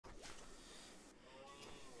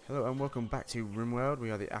Hello and welcome back to Rimworld.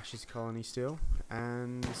 We are the Ashes colony still,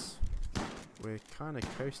 and we're kind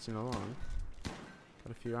of coasting along.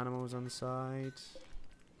 Got a few animals on the side.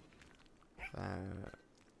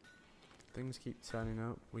 Things keep turning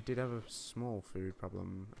up. We did have a small food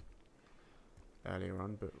problem earlier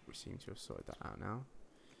on, but we seem to have sorted that out now.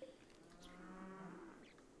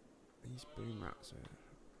 These boom rats are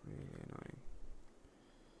really annoying.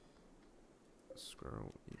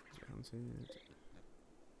 Squirrel, you get hunted.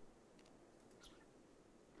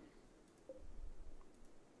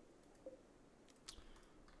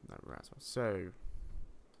 No rats. So,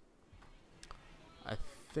 I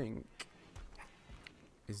think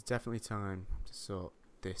it's definitely time to sort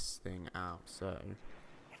this thing out. So,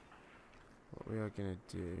 what we are going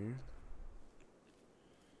to do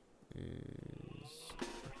is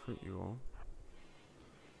recruit you all,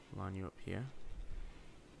 line you up here.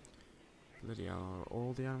 Bloody hell, are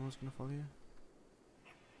all the animals going to follow you?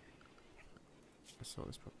 Let's sort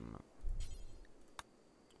this problem out.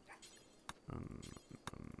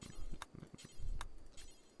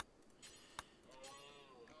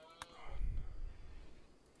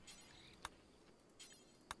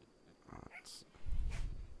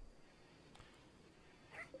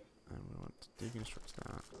 And we want to deconstruct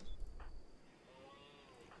that.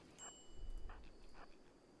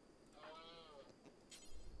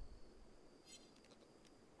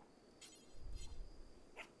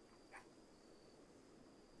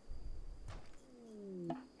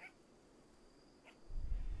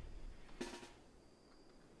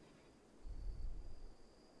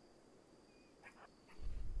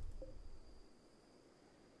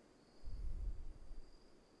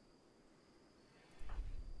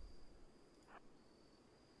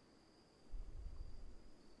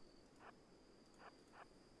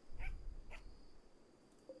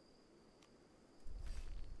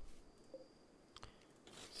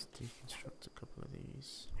 Deconstruct a couple of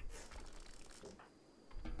these.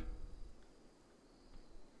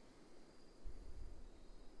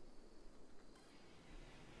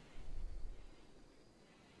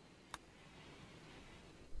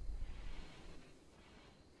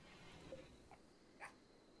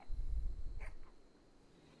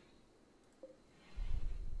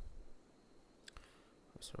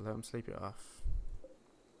 So let them sleep it off.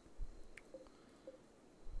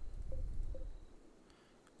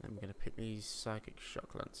 I'm going to pick these psychic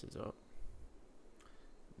shock lances up,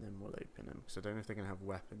 and then we'll open them, because I don't know if they're going to have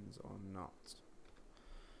weapons or not.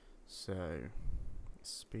 So,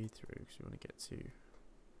 speed through, because we want to get to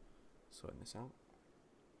sorting this out.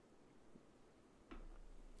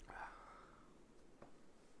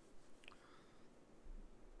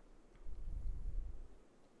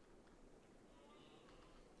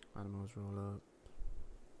 Animals roll up.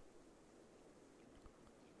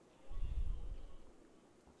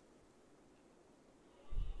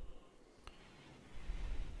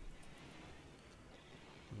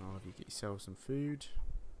 All of you get yourself some food.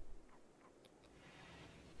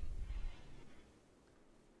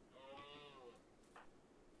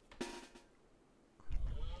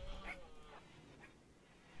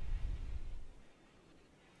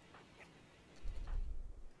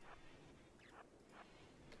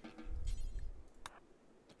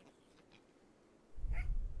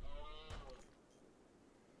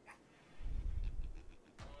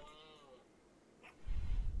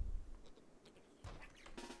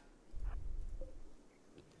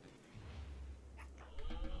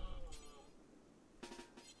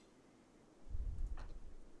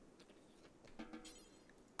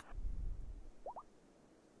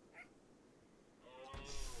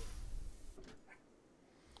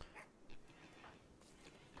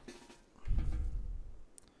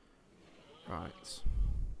 Right.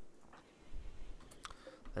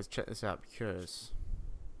 Let's check this out, because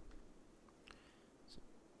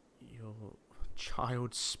your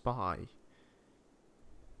child spy.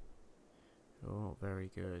 Oh,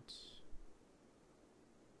 very good.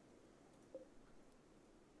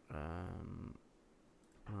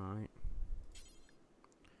 Right.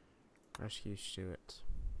 Rescue Stuart.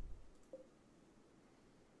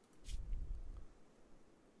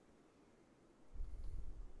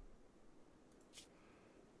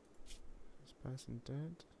 Person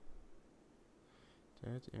dead?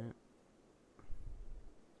 Dead, yeah.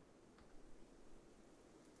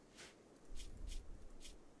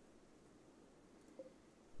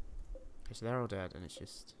 Okay, so they're all dead, and it's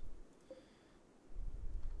just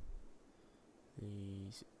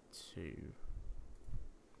these two.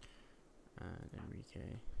 And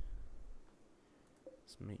Enrique.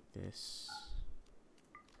 Let's make this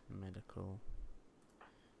medical.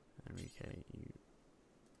 Enrique, you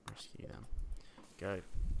rescue them. Go.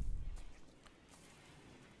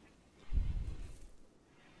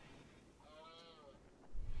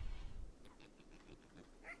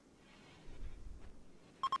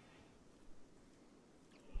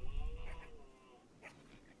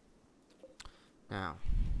 Now,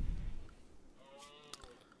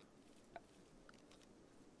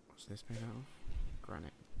 what's this made out of?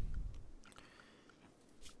 Granite.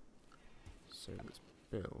 So let's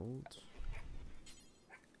build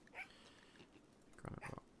granite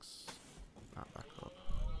blocks. That back up.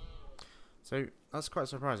 So that's quite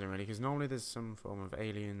surprising, really, because normally there's some form of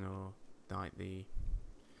alien or like the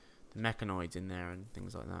mechanoids in there and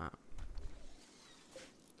things like that.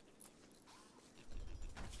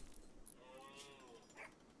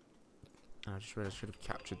 I just realised I should have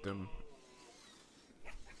captured them.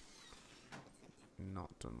 Not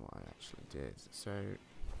done what I actually did. So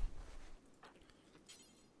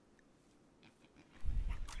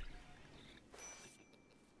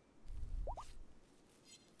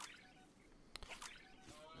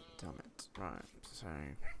damn it. Right, so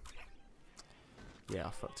yeah, I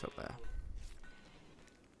fucked up there.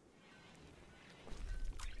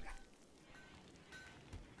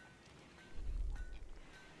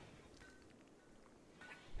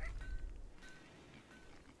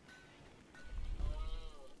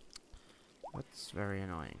 That's very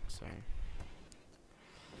annoying, so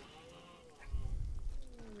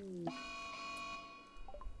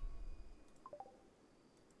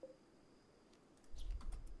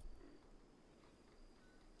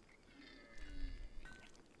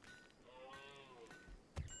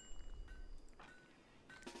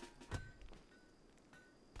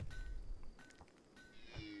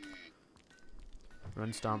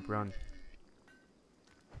run, stomp, run.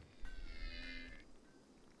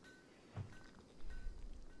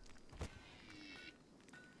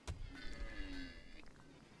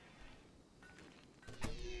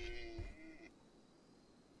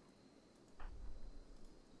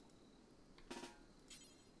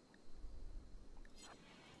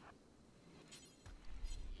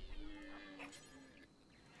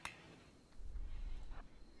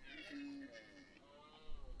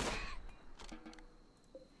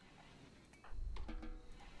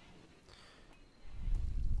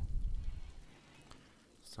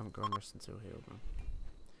 Don't go and rest until healed, man.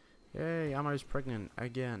 Yay, Ammo's pregnant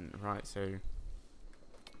again. Right, so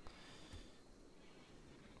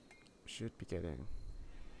should be getting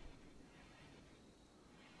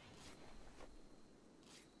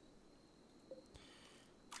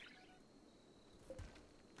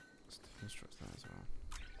let's deconstruct that as well.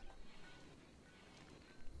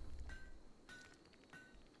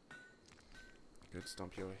 Good,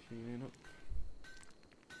 stomp your healing up.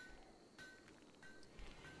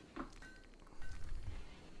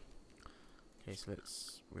 Okay, so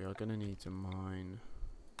we are gonna need to mine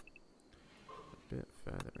a bit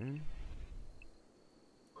further in.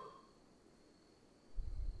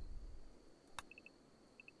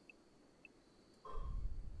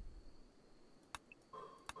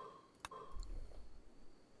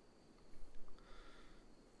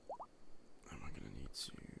 And we're gonna need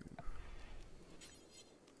to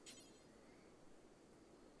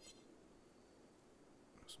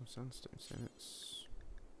some sandstone, so let's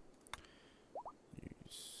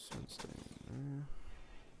sandstone there.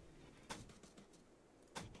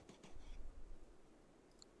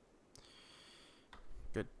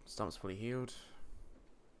 Good, stump's fully healed.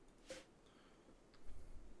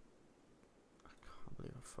 I can't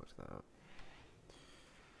believe I fucked that up.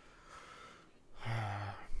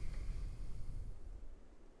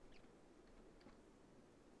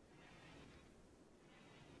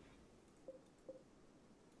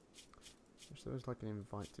 Wish there was like an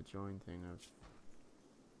invite to join thing of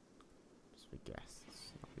just for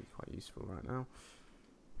guests. That'd be quite useful right now.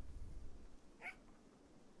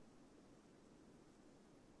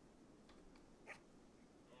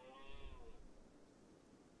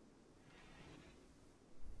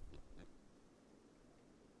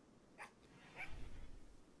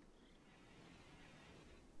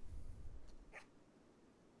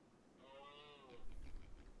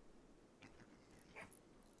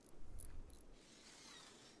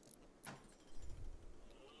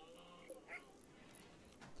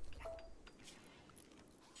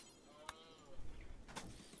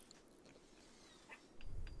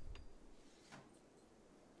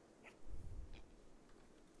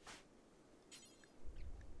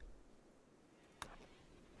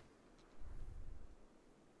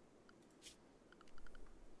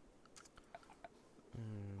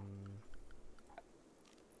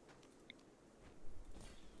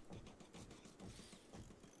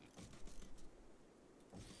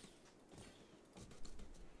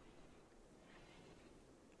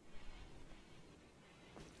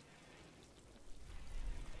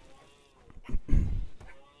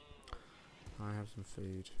 I have some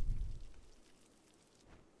food.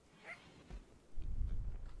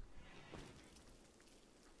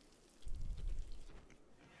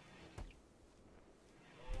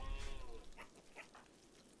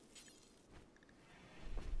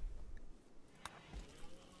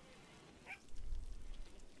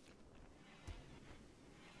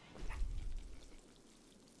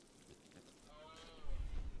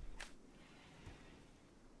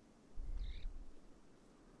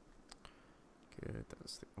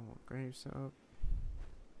 That's the old grave setup.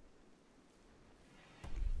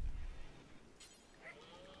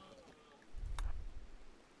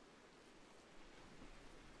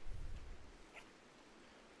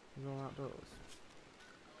 It's all outdoors.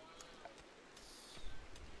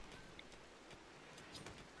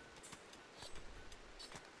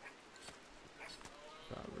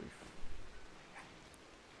 That roof.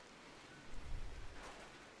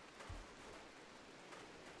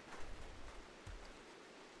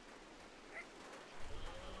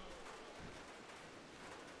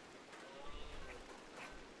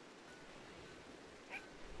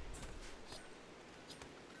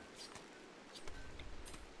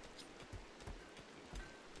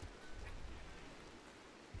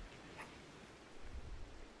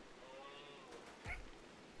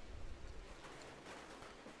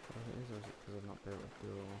 Or is it because I've not built a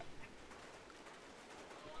door?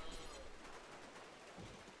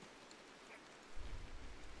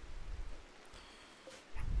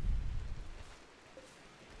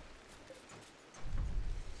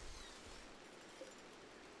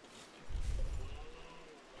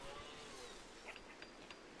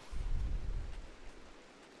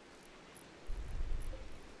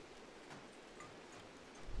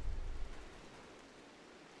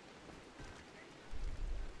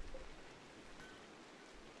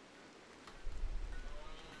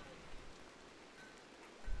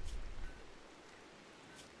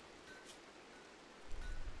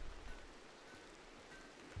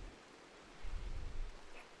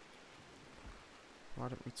 Why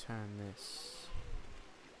don't we turn this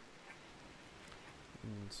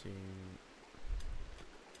into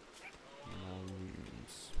more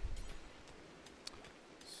rooms?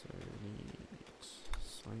 So we need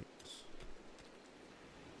slate.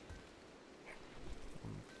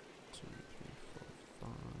 1, 2, 3, 4, 5.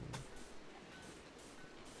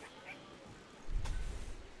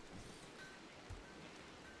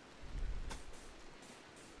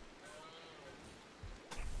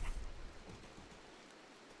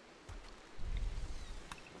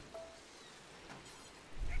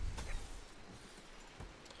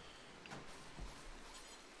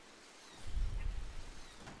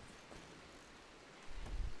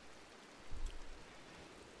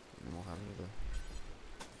 And then we'll have another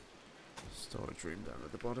storage room down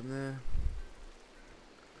at the bottom there.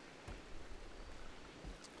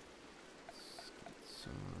 Let's get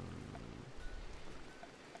some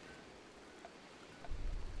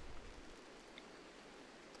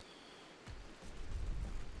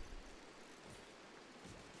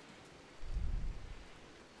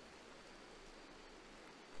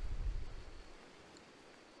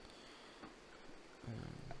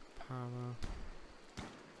power.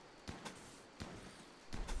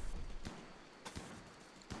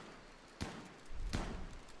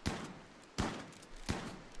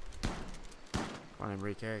 Come on,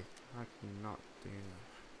 Enrique. How can you not do that?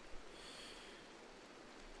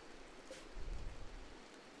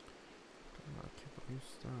 Come on, keep on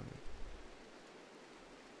stone.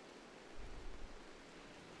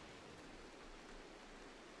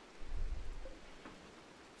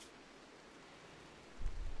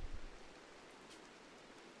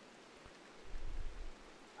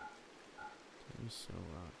 Don't use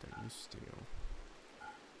silver, don't use steel.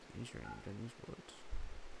 Don't use uranium, don't use wood.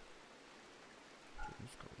 Don't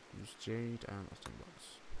use gold. Use jade and austin blocks.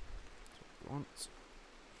 That's what we want.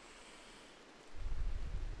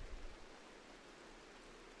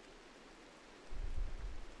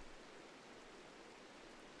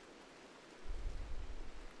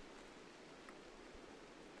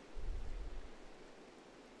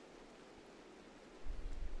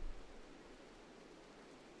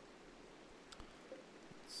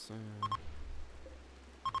 So,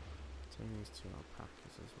 take these 2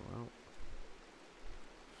 alpacas as well.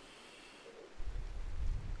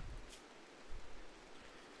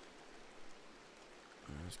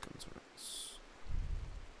 There's gun turrets.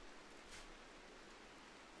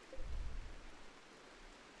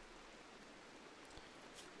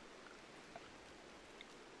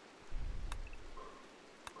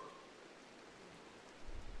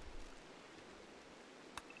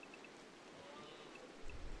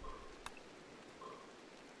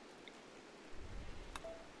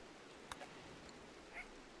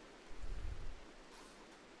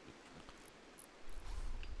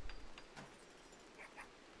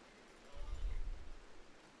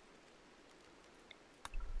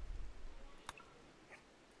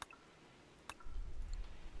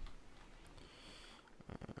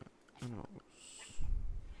 Animals.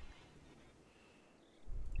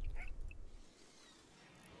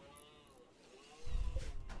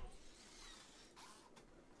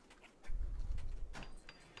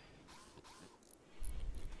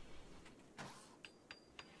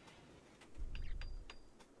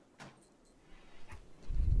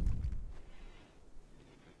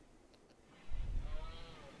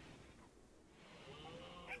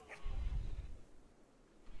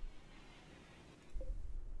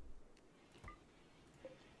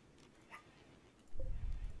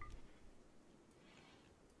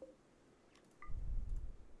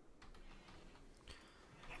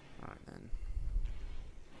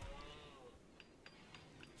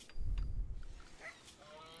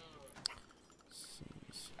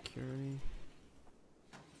 Really?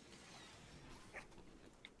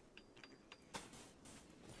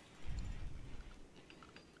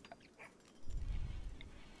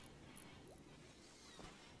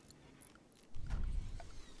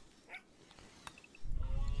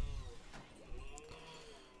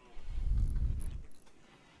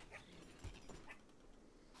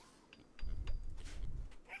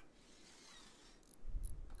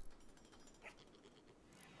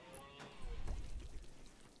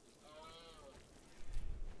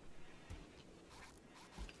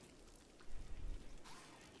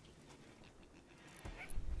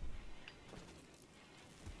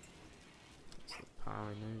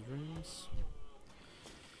 Power in those rooms.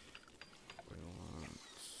 We want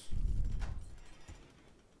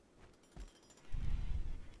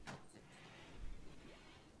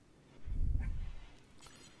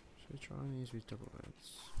should we try these with double reds?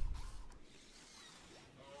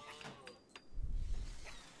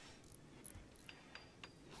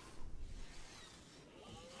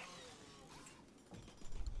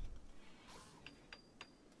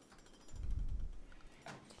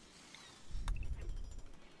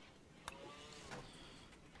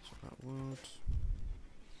 Wood,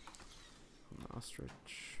 an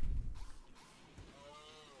ostrich,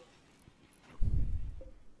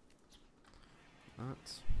 that,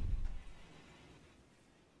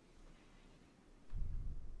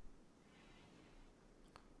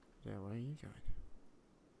 yeah, where are you going?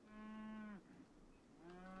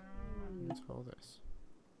 Let's hold this.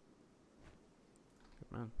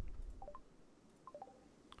 Good man.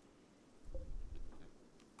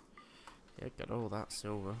 Yeah, get all that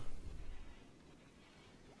silver.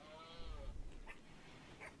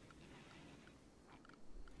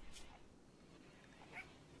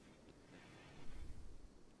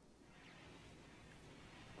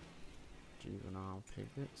 Juvenile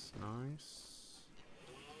piglets, nice.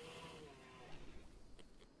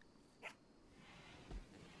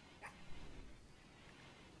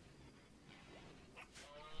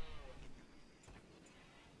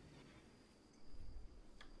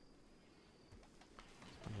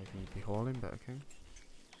 I'm hoping you'd be hauling, but okay.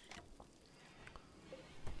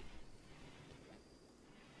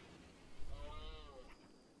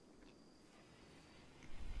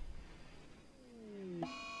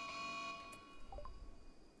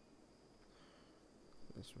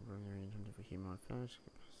 This will run the range under human first.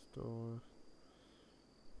 Store.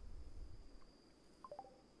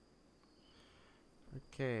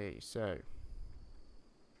 Okay, so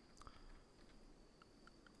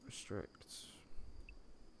restrict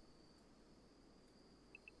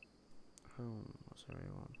home. What's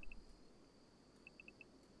area one?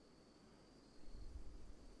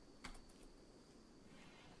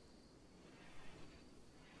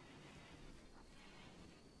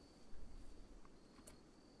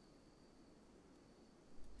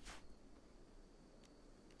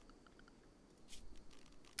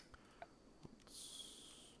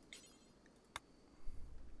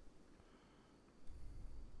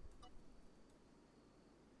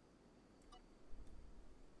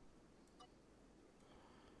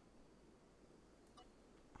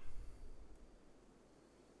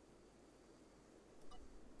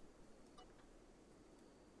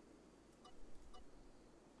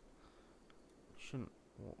 Shouldn't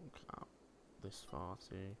walk out this far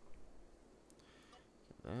to get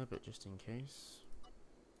there, but just in case.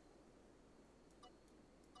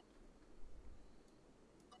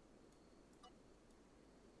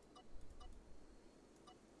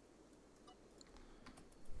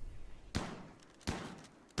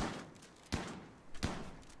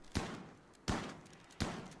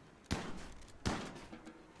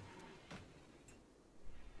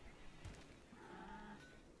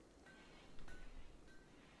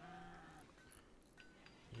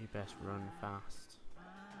 You best run fast.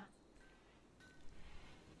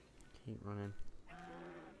 Keep running.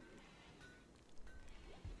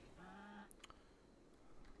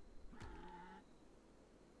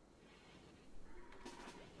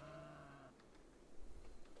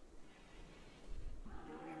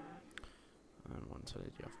 And one to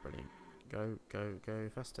lead you off, brilliant. Go, go, go,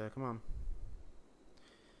 faster, come on.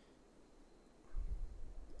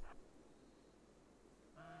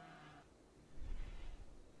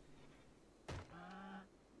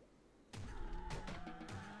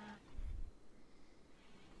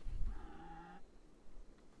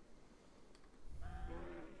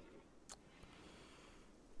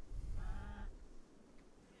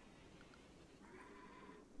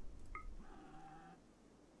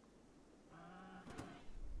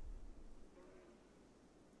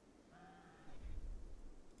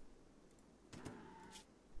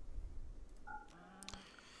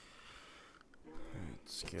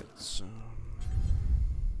 Let's get some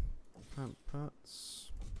plant pots.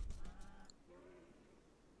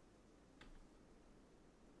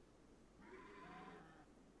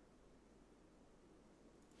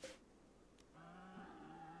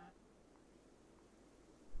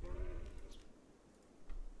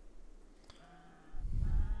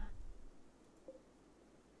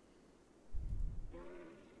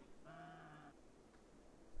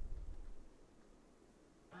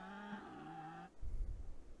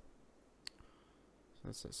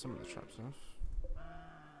 Let's set some of the traps off.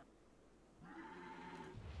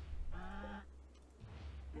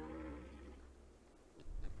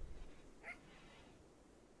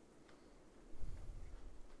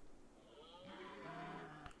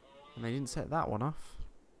 And they didn't set that one off.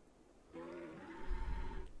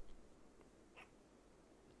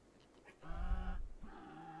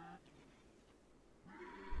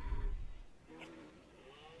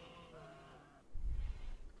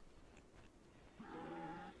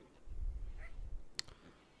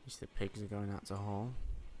 At least the pigs are going out to haul.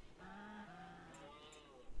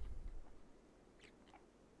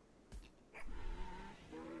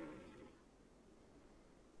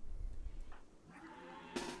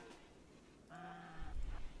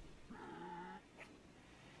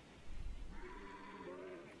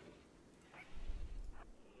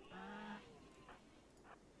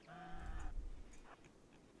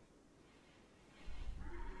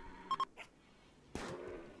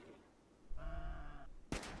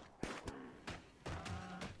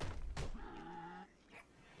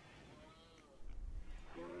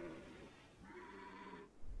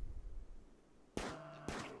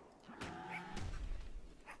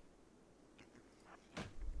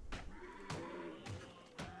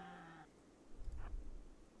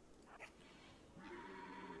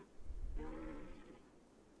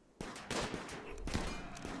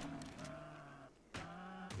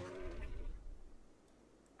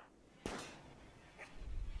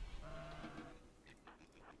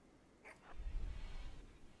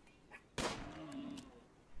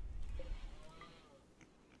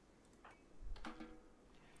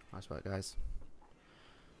 Nice work, guys.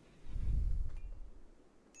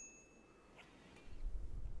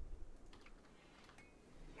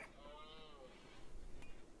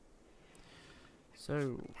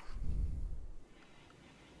 So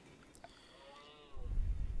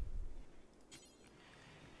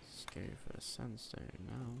let's go for sandstone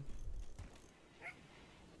now.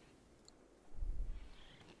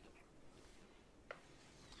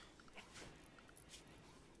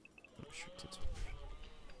 Restricted.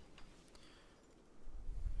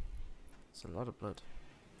 It's a lot of blood.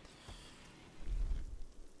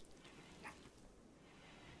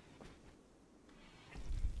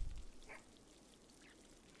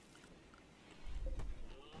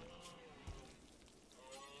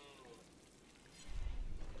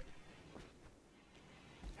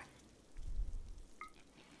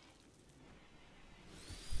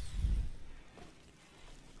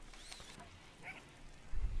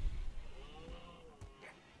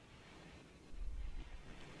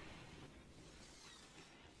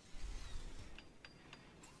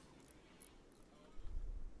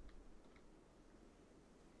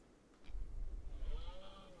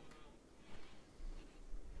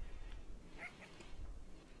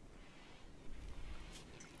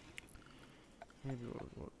 Maybe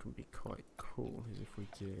what can be quite cool is if we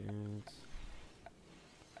did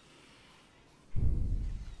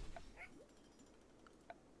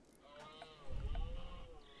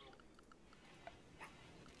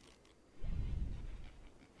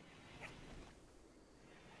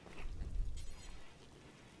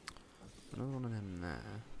another one of them there,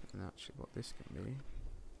 and actually what this can be.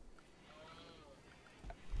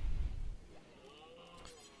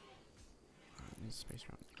 Space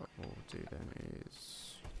around. What we'll do then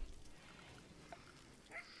is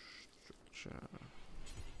structure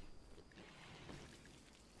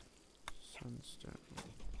sandstone.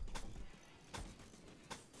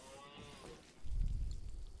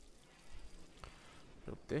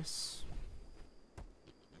 Build this.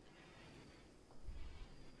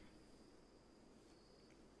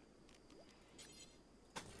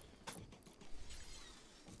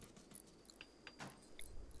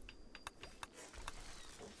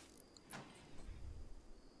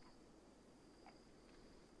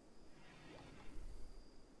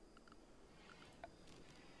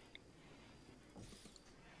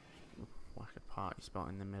 Party spot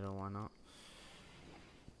in the middle, why not?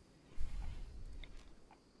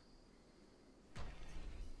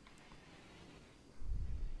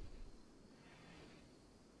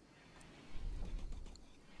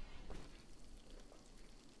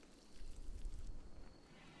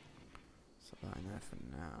 for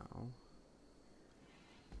now.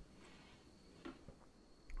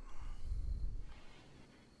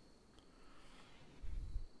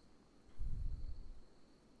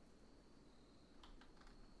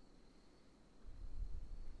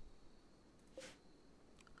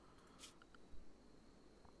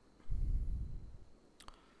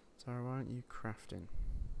 Sarah, why aren't you crafting?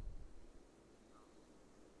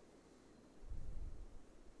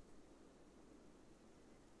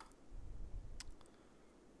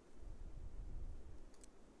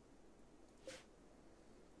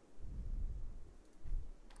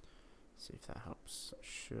 See if that helps.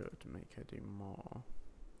 Should make her do more.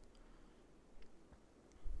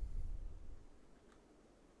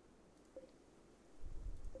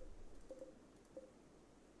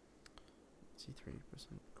 See 3%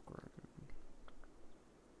 grown.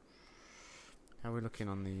 How are we looking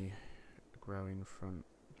on the growing front?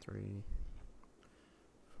 3,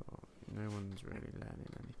 4. No one's really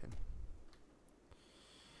learning anything.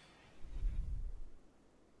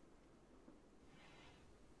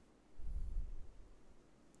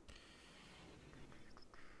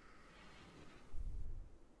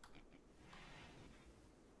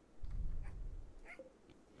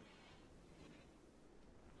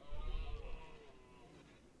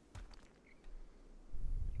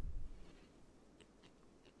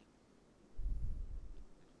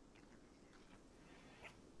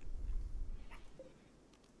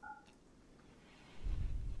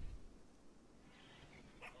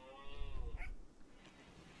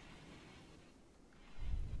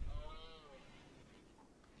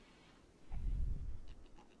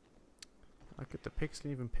 Look, the pigs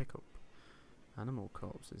can even pick up animal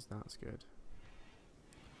corpses. That's good.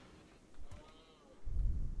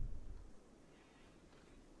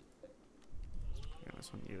 Yeah,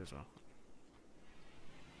 that's on you as well.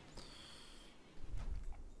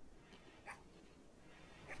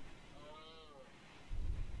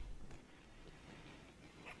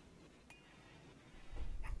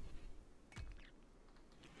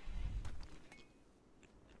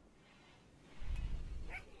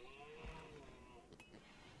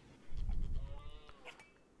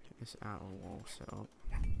 This outer wall set up.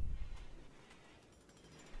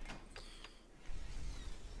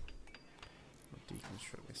 We'll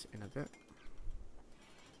deconstruct this in a bit.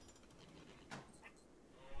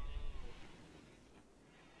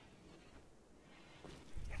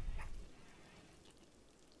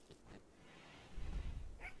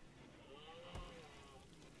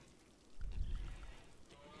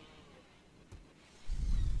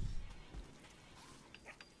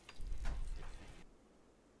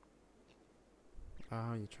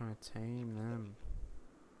 Oh, you're trying to tame them.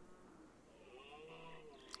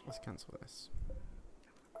 Let's cancel this.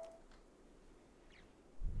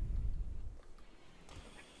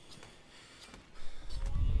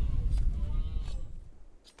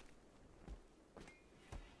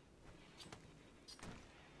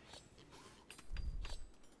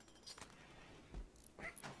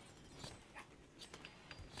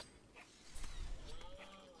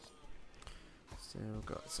 Still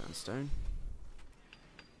got sandstone.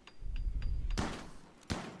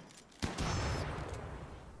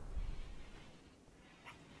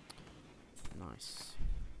 Nice.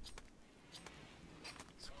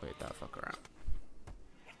 Let's clear that fucker out.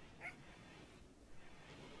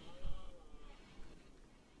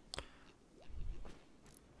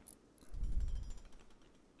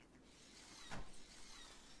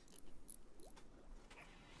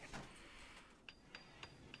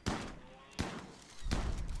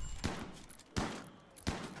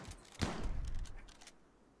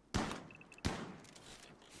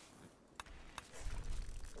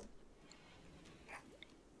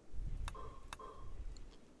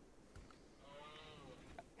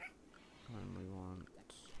 And we want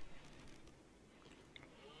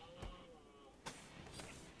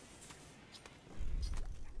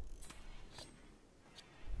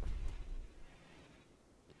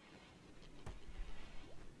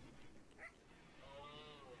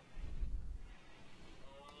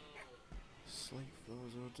sleep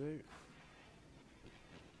floors will do.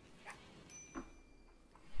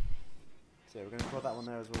 So we're going to put that one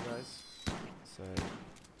there as well, guys. So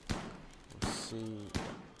we'll see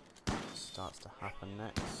what starts to happen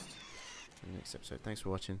next in the next episode. Thanks for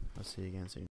watching. I'll see you again soon.